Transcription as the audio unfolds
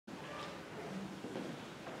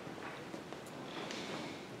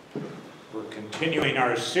Continuing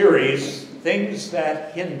our series, Things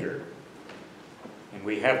That Hinder. And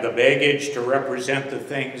we have the baggage to represent the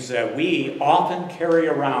things that we often carry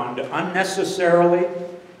around unnecessarily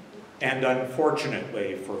and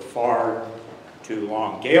unfortunately for far too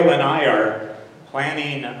long. Gail and I are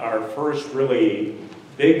planning our first really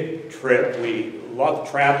big trip. We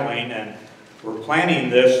love traveling, and we're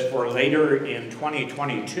planning this for later in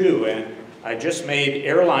 2022. And I just made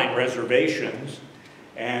airline reservations,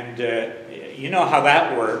 and you know how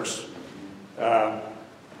that works.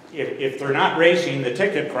 If they're not raising the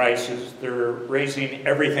ticket prices, they're raising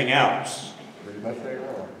everything else. Pretty much they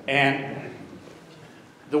are. And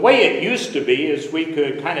the way it used to be is we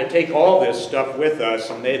could kind of take all this stuff with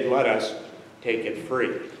us and they'd let us take it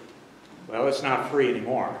free. Well, it's not free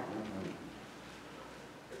anymore.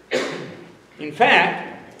 In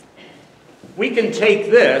fact, we can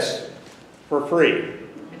take this for free.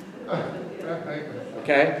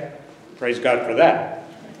 Okay? Praise God for that.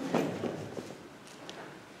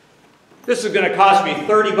 This is going to cost me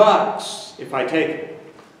 $30 if I take it.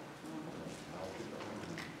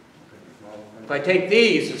 If I take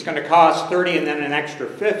these, it's going to cost $30 and then an extra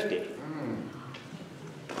 $50.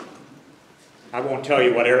 I won't tell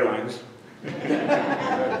you what airlines.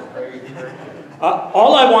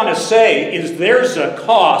 All I want to say is there's a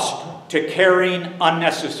cost to carrying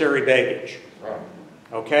unnecessary baggage.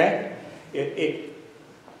 Okay?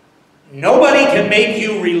 Nobody can make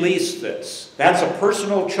you release this. That's a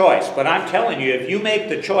personal choice. But I'm telling you, if you make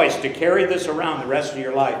the choice to carry this around the rest of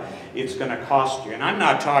your life, it's going to cost you. And I'm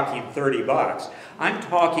not talking $30. I'm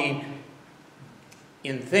talking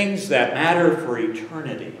in things that matter for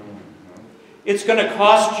eternity. It's going to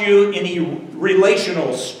cost you in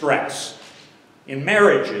relational stress, in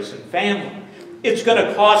marriages and family. It's going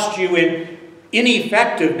to cost you in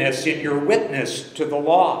ineffectiveness in your witness to the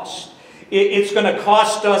lost. It's going to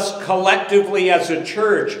cost us collectively as a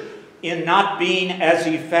church in not being as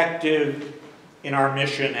effective in our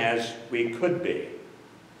mission as we could be.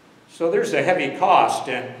 So there's a heavy cost.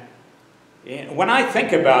 And when I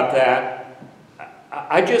think about that,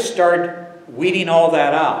 I just start weeding all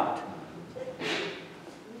that out.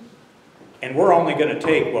 And we're only going to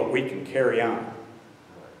take what we can carry on.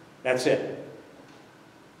 That's it.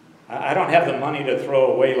 I don't have the money to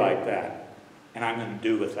throw away like that. And I'm going to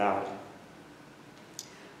do without it.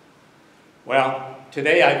 Well,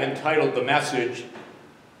 today I've entitled the message,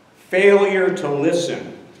 Failure to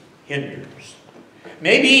Listen Hinders.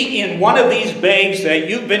 Maybe in one of these bags that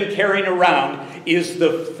you've been carrying around is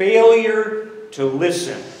the failure to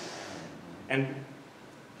listen. And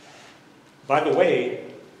by the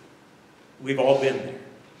way, we've all been there.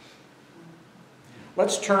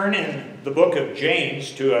 Let's turn in the book of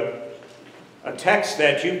James to a text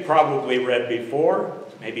that you've probably read before,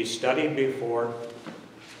 maybe studied before.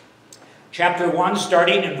 Chapter 1,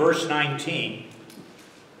 starting in verse 19.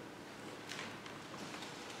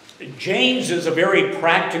 James is a very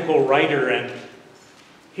practical writer, and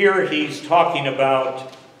here he's talking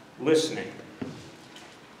about listening.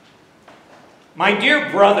 My dear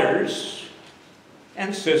brothers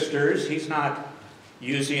and sisters, he's not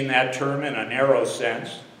using that term in a narrow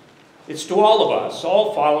sense. It's to all of us,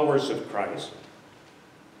 all followers of Christ.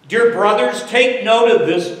 Dear brothers, take note of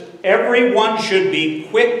this. Everyone should be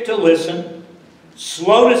quick to listen,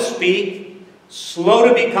 slow to speak, slow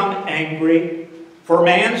to become angry, for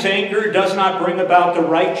man's anger does not bring about the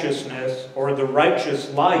righteousness or the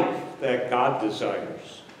righteous life that God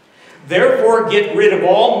desires. Therefore, get rid of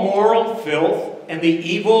all moral filth and the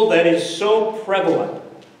evil that is so prevalent,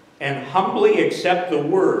 and humbly accept the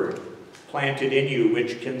word planted in you,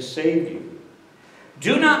 which can save you.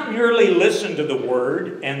 Do not merely listen to the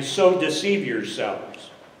word and so deceive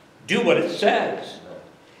yourselves. Do what it says.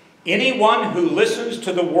 Anyone who listens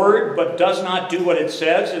to the word but does not do what it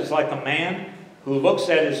says is like a man who looks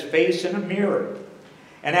at his face in a mirror.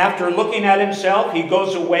 And after looking at himself, he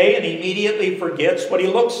goes away and immediately forgets what he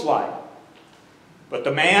looks like. But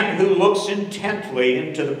the man who looks intently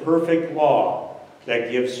into the perfect law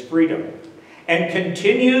that gives freedom, and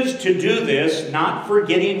continues to do this, not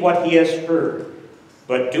forgetting what he has heard,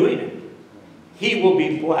 but doing it, he will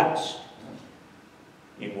be blessed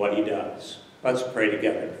in what he does. Let's pray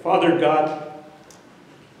together. Father God,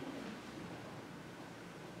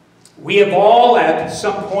 we have all at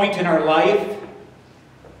some point in our life,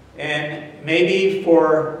 and maybe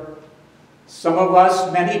for some of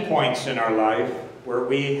us many points in our life, where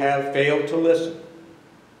we have failed to listen.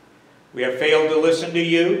 We have failed to listen to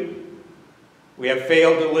you. We have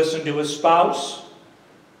failed to listen to a spouse.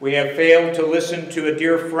 We have failed to listen to a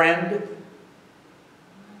dear friend.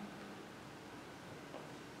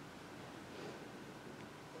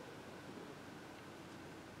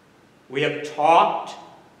 We have talked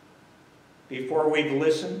before we've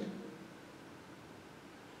listened.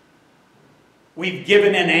 We've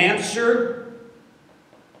given an answer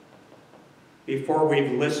before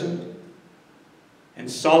we've listened.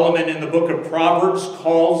 And Solomon in the book of Proverbs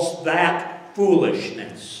calls that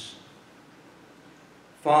foolishness.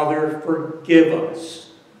 Father, forgive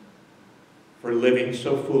us for living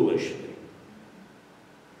so foolishly.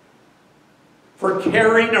 For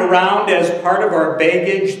carrying around as part of our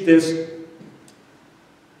baggage this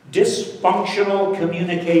dysfunctional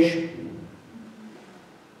communication.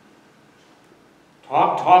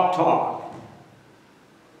 Talk, talk, talk,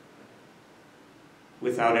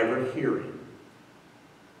 without ever hearing.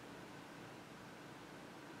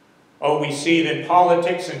 Oh, we see it in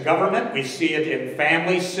politics and government. We see it in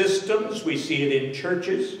family systems. We see it in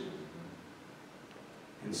churches.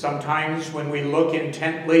 And sometimes when we look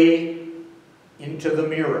intently into the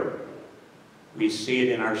mirror, we see it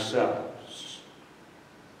in ourselves.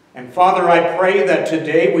 And Father, I pray that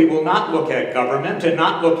today we will not look at government and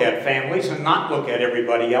not look at families and not look at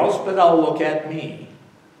everybody else, but I'll look at me.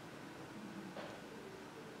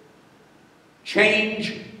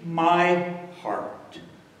 Change my heart,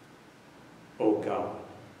 O God.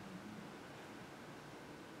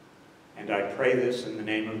 And I pray this in the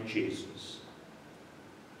name of Jesus.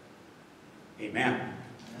 Amen.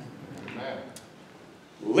 Amen.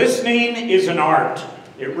 Listening is an art.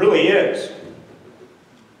 It really is.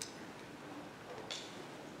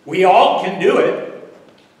 We all can do it,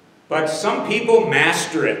 but some people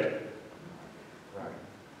master it. Right.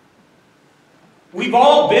 We've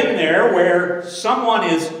all been there where someone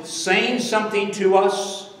is saying something to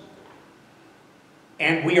us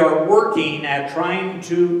and we are working at trying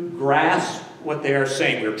to grasp what they are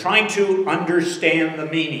saying. We're trying to understand the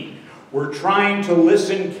meaning. We're trying to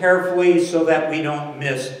listen carefully so that we don't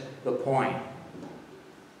miss the point.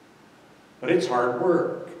 But it's hard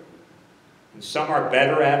work. And some are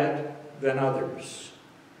better at it than others.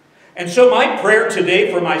 And so my prayer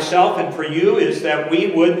today for myself and for you is that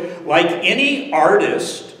we would, like any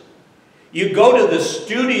artist, you go to the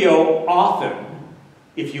studio often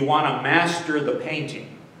if you want to master the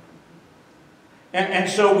painting. And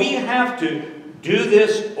so we have to do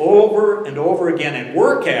this over and over again and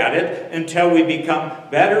work at it until we become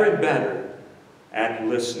better and better at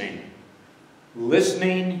listening.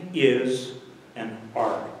 Listening is an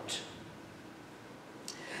art.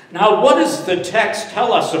 Now, what does the text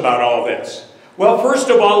tell us about all this? Well, first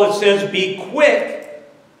of all, it says, be quick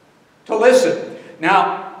to listen.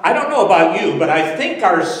 Now, I don't know about you, but I think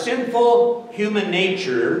our sinful human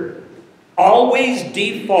nature always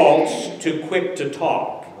defaults to quick to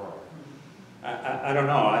talk. I don't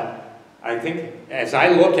know. I think as I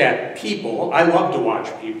look at people, I love to watch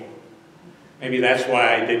people. Maybe that's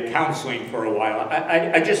why I did counseling for a while.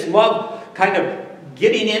 I just love kind of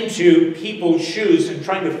getting into people's shoes and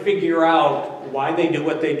trying to figure out why they do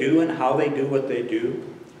what they do and how they do what they do.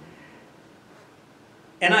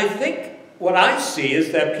 And I think what I see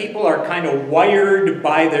is that people are kind of wired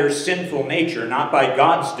by their sinful nature, not by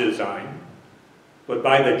God's design, but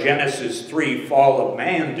by the Genesis 3 fall of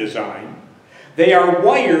man design. They are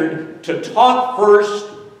wired to talk first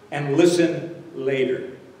and listen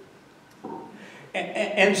later.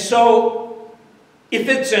 And so, if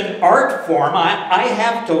it's an art form, I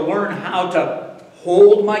have to learn how to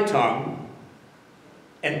hold my tongue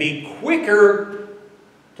and be quicker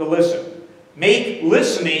to listen. Make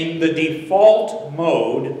listening the default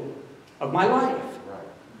mode of my life.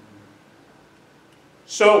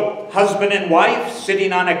 So, husband and wife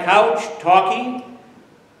sitting on a couch talking,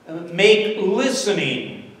 make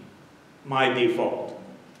listening my default.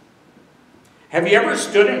 Have you ever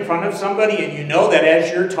stood in front of somebody and you know that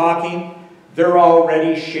as you're talking, they're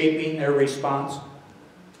already shaping their response?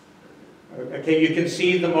 Okay, you can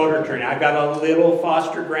see the motor turning. I've got a little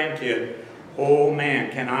foster grandkid. Oh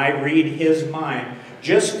man, can I read his mind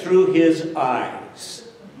just through his eyes?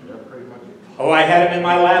 Oh, I had him in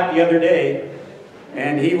my lap the other day,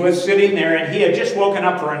 and he was sitting there, and he had just woken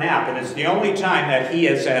up for a nap, and it's the only time that he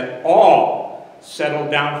has at all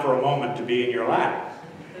settled down for a moment to be in your lap.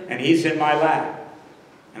 And he's in my lap,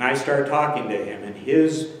 and I start talking to him, and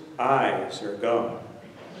his eyes are going.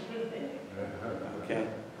 Okay?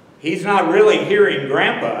 He's not really hearing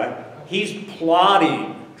Grandpa. He's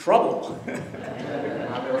plotting trouble.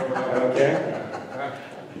 Okay?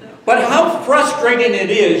 But how frustrating it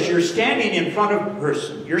is, you're standing in front of a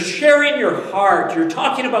person. You're sharing your heart. You're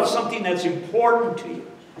talking about something that's important to you.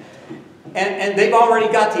 And they've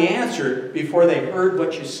already got the answer before they heard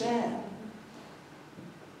what you said.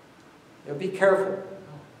 Now be careful.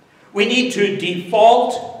 We need to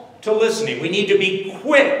default to listening. We need to be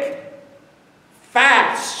quick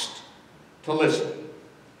to listen.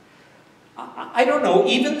 I don't know,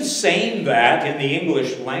 even saying that in the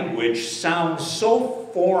English language sounds so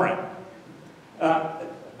foreign.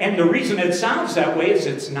 And the reason it sounds that way is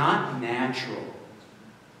it's not natural.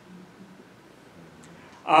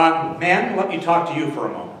 Men, let me talk to you for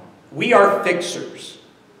a moment. We are fixers.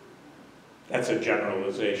 That's a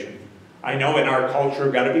generalization. I know in our culture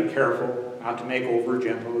we've got to be careful not to make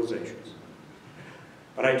over-generalizations.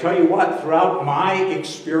 But I tell you what, throughout my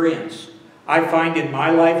experience, I find in my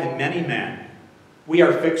life and many men, we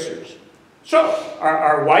are fixers. So,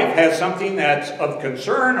 our wife has something that's of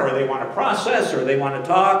concern, or they want to process, or they want to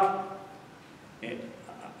talk.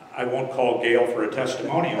 I won't call Gail for a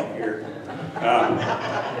testimonial here.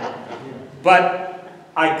 But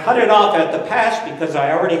I cut it off at the pass because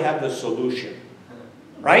I already have the solution.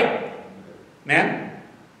 Right? Men?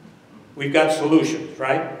 We've got solutions,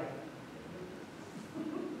 right?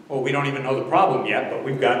 Well, we don't even know the problem yet, but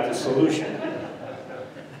we've got the solution.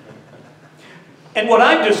 And what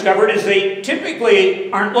I've discovered is they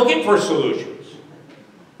typically aren't looking for solutions.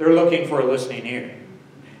 They're looking for a listening ear.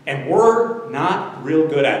 And we're not real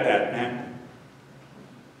good at that, men.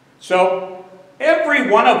 So,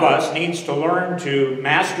 every one of us needs to learn to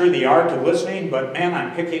master the art of listening, but man,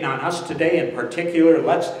 I'm picking on us today in particular.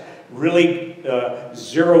 Let's really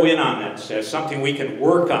zero in on this as something we can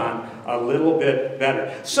work on a little bit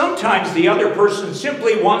better. Sometimes the other person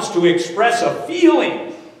simply wants to express a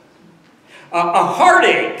feeling, a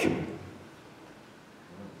heartache.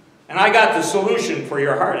 And I got the solution for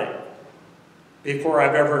your heartache before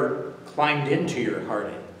I've ever climbed into your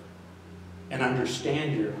heartache and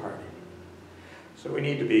understand your heartache. So we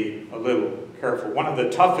need to be a little careful. One of the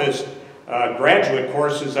toughest graduate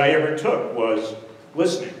courses I ever took was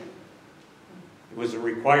listening. It was a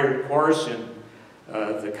required course in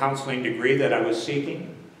the counseling degree that I was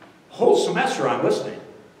seeking. A whole semester on listening.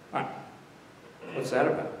 What's that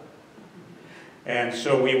about? And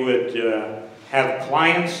so we would have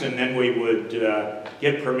clients, and then we would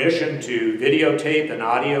get permission to videotape and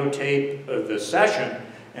audio tape of the session,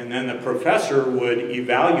 and then the professor would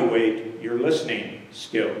evaluate your listening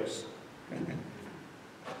skills.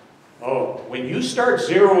 Oh, when you start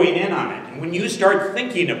zeroing in on it, and when you start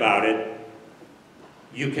thinking about it,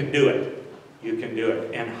 you can do it. You can do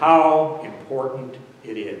it. And how important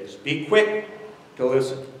it is. Be quick to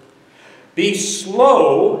listen. Be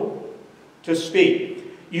slow to speak.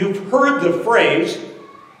 You've heard the phrase,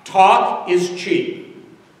 talk is cheap.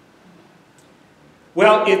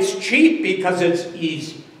 Well, it's cheap because it's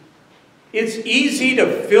easy. It's easy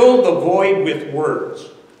to fill the void with words.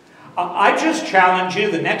 I just challenge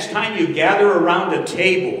you, the next time you gather around a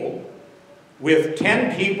table with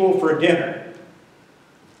 10 people for dinner,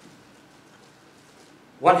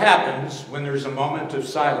 what happens when there's a moment of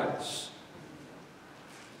silence?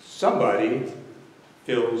 Somebody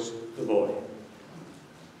fills the void.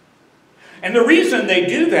 And the reason they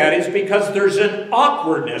do that is because there's an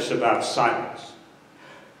awkwardness about silence.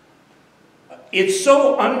 It's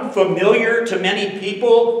so unfamiliar to many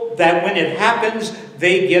people that when it happens,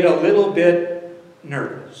 they get a little bit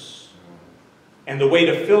nervous. And the way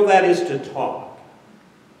to fill that is to talk.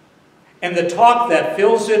 And the talk that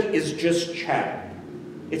fills it is just chatter.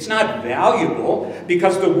 It's not valuable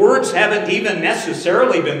because the words haven't even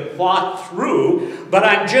necessarily been thought through, but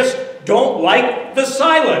I just don't like the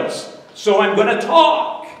silence, so I'm going to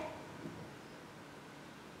talk.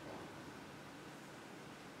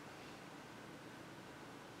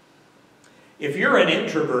 If you're an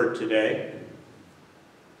introvert today,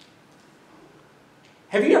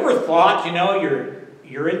 have you ever thought, you know,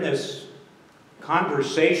 you're in this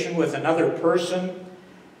conversation with another person,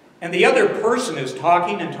 and the other person is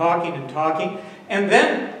talking and talking and talking, and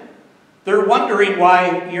then they're wondering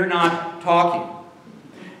why you're not talking.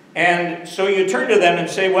 And so you turn to them and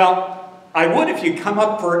say, well, I would if you come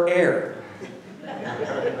up for air.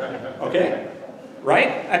 Okay?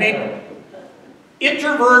 Right? I mean,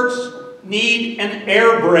 introverts need an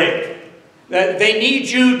air break. They need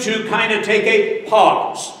you to kind of take a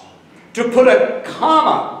pause, to put a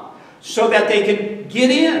comma so that they can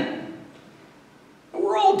get in.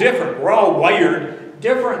 We're all different. We're all wired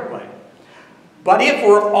differently. But if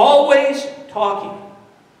we're always talking,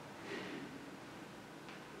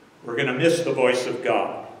 we're going to miss the voice of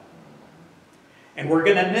God. And we're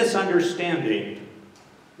going to miss understanding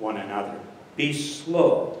one another. Be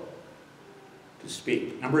slow to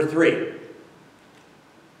speak. Number 3,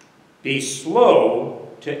 be slow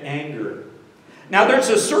to anger. Now there's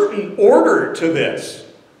a certain order to this.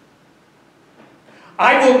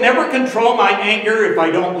 I will never control my anger if I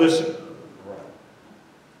don't listen.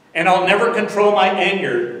 And I'll never control my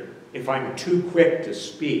anger if I'm too quick to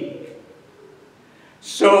speak.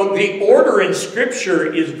 So the order in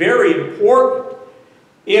Scripture is very important.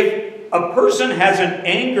 If a person has an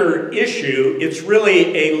anger issue, it's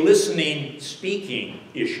really a listening, speaking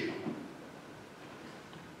issue.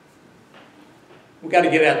 We've got to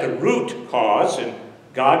get at the root cause, and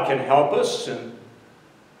God can help us,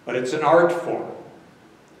 but it's an art form.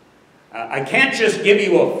 I can't just give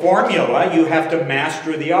you a formula. You have to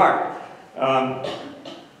master the art.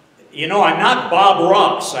 You know, I'm not Bob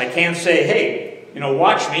Ross. I can't say, hey, you know,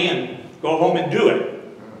 watch me and go home and do it.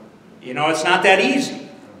 You know, it's not that easy.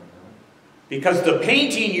 Because the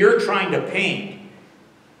painting you're trying to paint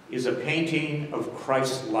is a painting of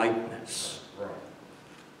Christ's likeness.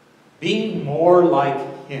 Being more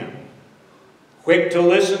like Him. Quick to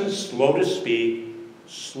listen, slow to speak,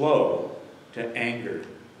 slow to anger.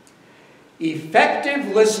 Effective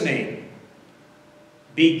listening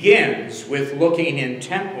begins with looking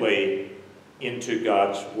intently into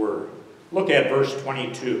God's Word. Look at verse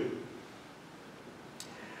 22.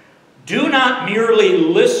 Do not merely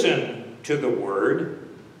listen to the Word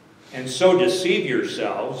and so deceive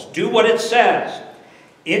yourselves. Do what it says.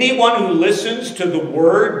 Anyone who listens to the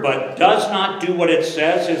Word but does not do what it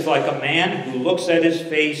says is like a man who looks at his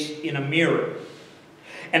face in a mirror.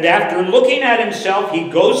 And after looking at himself, he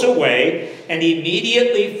goes away and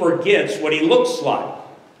immediately forgets what he looks like.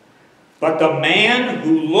 But the man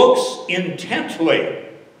who looks intently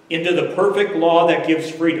into the perfect law that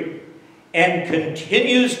gives freedom and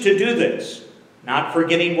continues to do this, not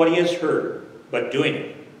forgetting what he has heard, but doing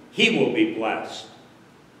it, he will be blessed.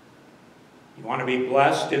 You want to be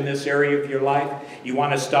blessed in this area of your life? You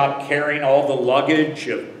want to stop carrying all the luggage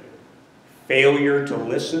of failure to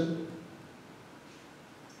listen?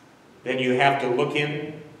 Then you have to look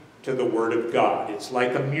into the Word of God. It's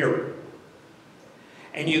like a mirror.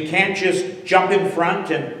 And you can't just jump in front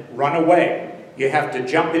and run away. You have to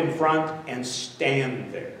jump in front and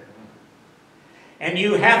stand there. And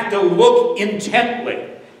you have to look intently.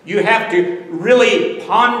 You have to really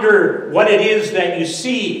ponder what it is that you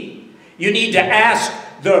see. You need to ask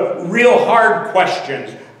the real hard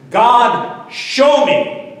questions. God, show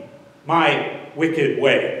me my wicked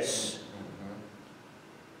ways.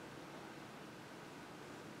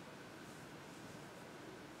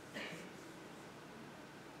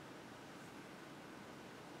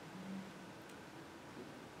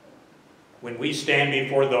 When we stand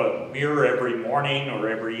before the mirror every morning or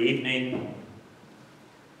every evening,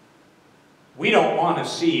 we don't want to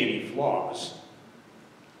see any flaws,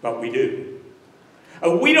 but we do.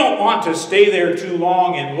 We don't want to stay there too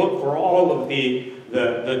long and look for all of the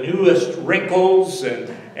newest wrinkles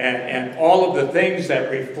and all of the things that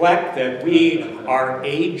reflect that we are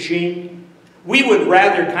aging. We would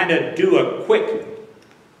rather kind of do a quick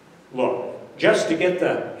look, just to get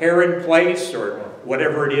the hair in place or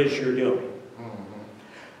whatever it is you're doing.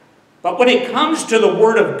 But when it comes to the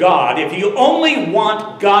Word of God, if you only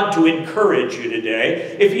want God to encourage you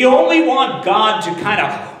today, if you only want God to kind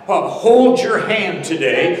of hold your hand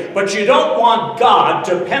today, but you don't want God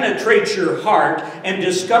to penetrate your heart and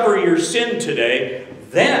discover your sin today,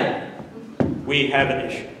 then we have an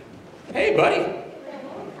issue. Hey, buddy.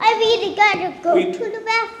 I really got to go to the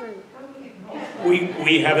bathroom.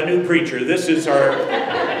 We have a new preacher. This is our...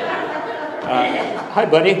 hi,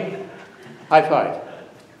 buddy. High five.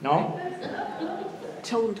 No?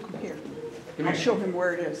 Tell him to come here. Come I'll here. show him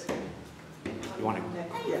where it is. You want to...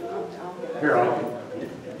 Yeah. Here, I'll...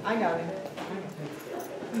 I got him.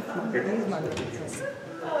 Here. He's my princess.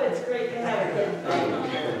 Oh, it's great to have you.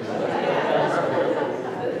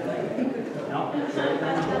 No?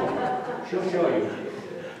 She'll show you.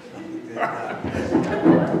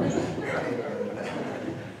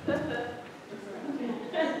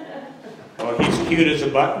 Oh, he's cute as a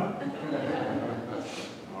button.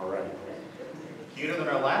 All right. Cuter than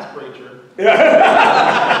our last preacher.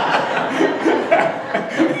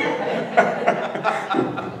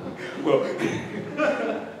 Well,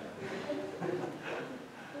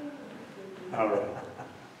 all right.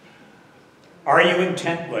 Are you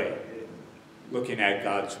intently looking at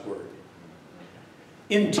God's Word?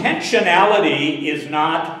 Intentionality is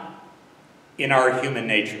not in our human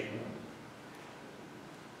nature.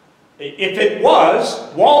 If it was,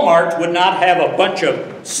 Walmart would not have a bunch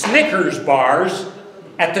of Snickers bars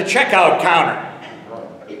at the checkout counter.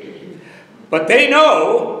 But they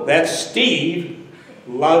know that Steve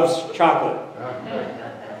loves chocolate.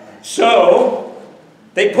 So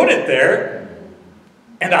they put it there,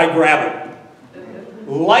 and I grab it.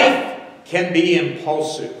 Life can be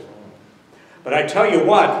impulsive. But I tell you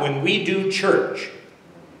what, when we do church,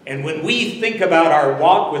 and when we think about our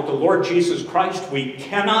walk with the Lord Jesus Christ, we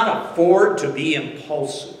cannot afford to be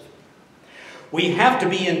impulsive. We have to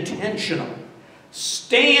be intentional.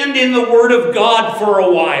 Stand in the Word of God for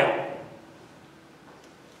a while.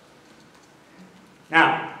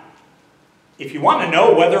 Now, if you want to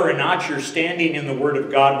know whether or not you're standing in the Word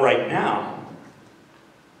of God right now,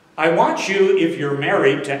 I want you, if you're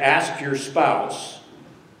married, to ask your spouse.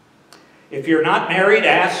 If you're not married,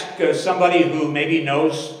 ask somebody who maybe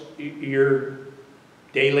knows your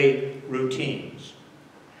daily routines.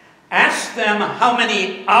 Ask them how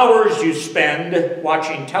many hours you spend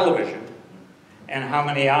watching television and how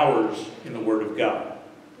many hours in the Word of God.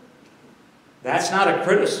 That's not a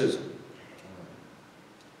criticism.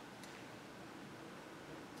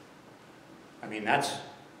 I mean, that's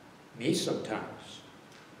me sometimes.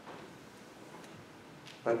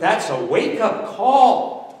 But that's a wake-up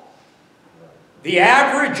call. The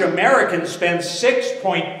average American spends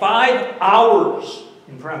 6.5 hours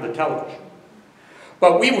in front of the television.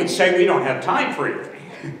 But we would say we don't have time for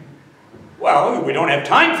anything. Well, we don't have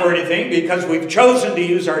time for anything because we've chosen to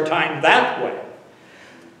use our time that way.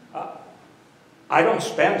 I don't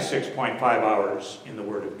spend 6.5 hours in the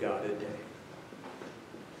Word of God a day.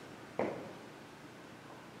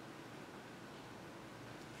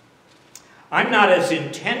 I'm not as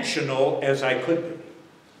intentional as I could be.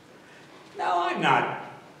 Now, I'm not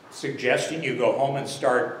suggesting you go home and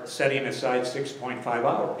start setting aside 6.5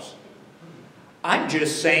 hours. I'm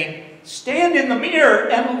just saying, stand in the mirror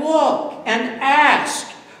and look and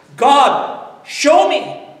ask, God, show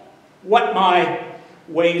me what my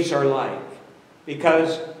ways are like.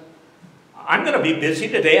 Because I'm going to be busy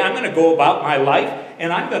today. I'm going to go about my life,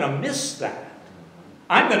 and I'm going to miss that.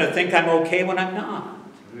 I'm going to think I'm okay when I'm not.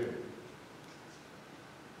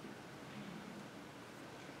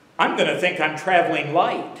 I'm going to think I'm traveling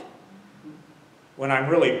light when I'm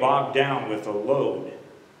really bogged down with a load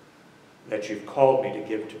that you've called me to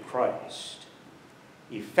give to Christ.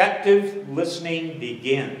 Effective listening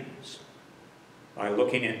begins by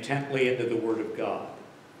looking intently into the Word of God.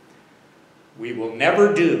 We will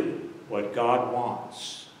never do what God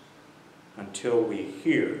wants until we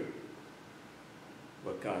hear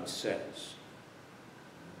what God says.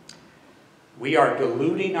 We are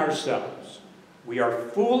deluding ourselves. We are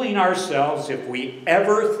fooling ourselves if we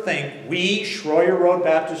ever think we, Schroyer Road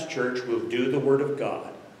Baptist Church, will do the Word of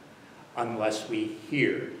God unless we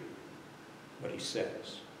hear what He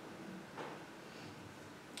says.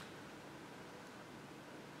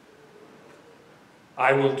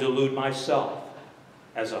 I will delude myself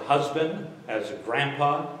as a husband, as a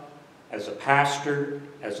grandpa, as a pastor,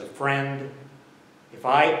 as a friend, if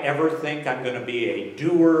I ever think I'm going to be a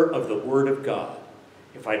doer of the Word of God,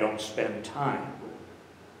 if I don't spend time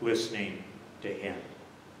listening to Him.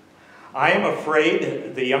 I am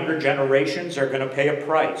afraid the younger generations are going to pay a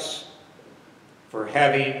price for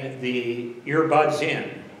having the earbuds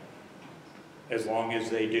in as long as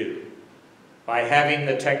they do, by having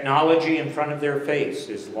the technology in front of their face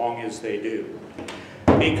as long as they do.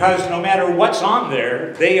 Because no matter what's on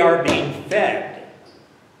there, they are being fed.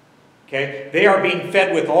 Okay? They are being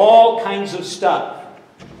fed with all kinds of stuff.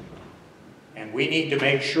 And we need to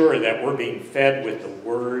make sure that we're being fed with the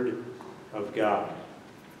Word of God.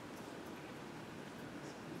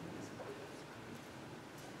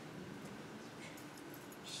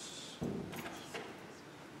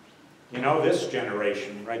 You know, this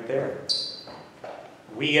generation right there,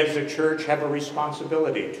 we as a church have a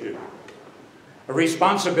responsibility to. A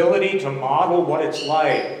responsibility to model what it's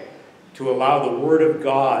like to allow the Word of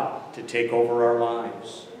God to take over our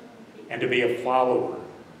lives and to be a follower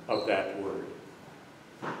of that Word.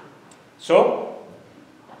 So,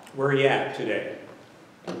 where are you at today?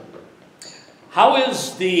 How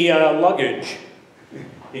is the luggage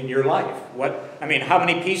in your life? How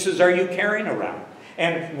many pieces are you carrying around?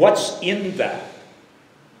 And what's in that?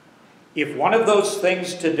 If one of those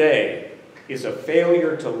things today is a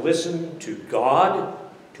failure to listen to God,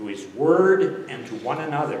 to His Word, and to one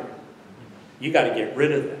another, you got to get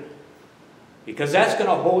rid of that. Because that's going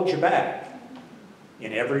to hold you back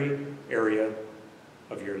in every area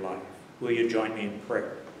of your life. Will you join me in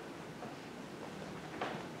prayer?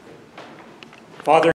 Father,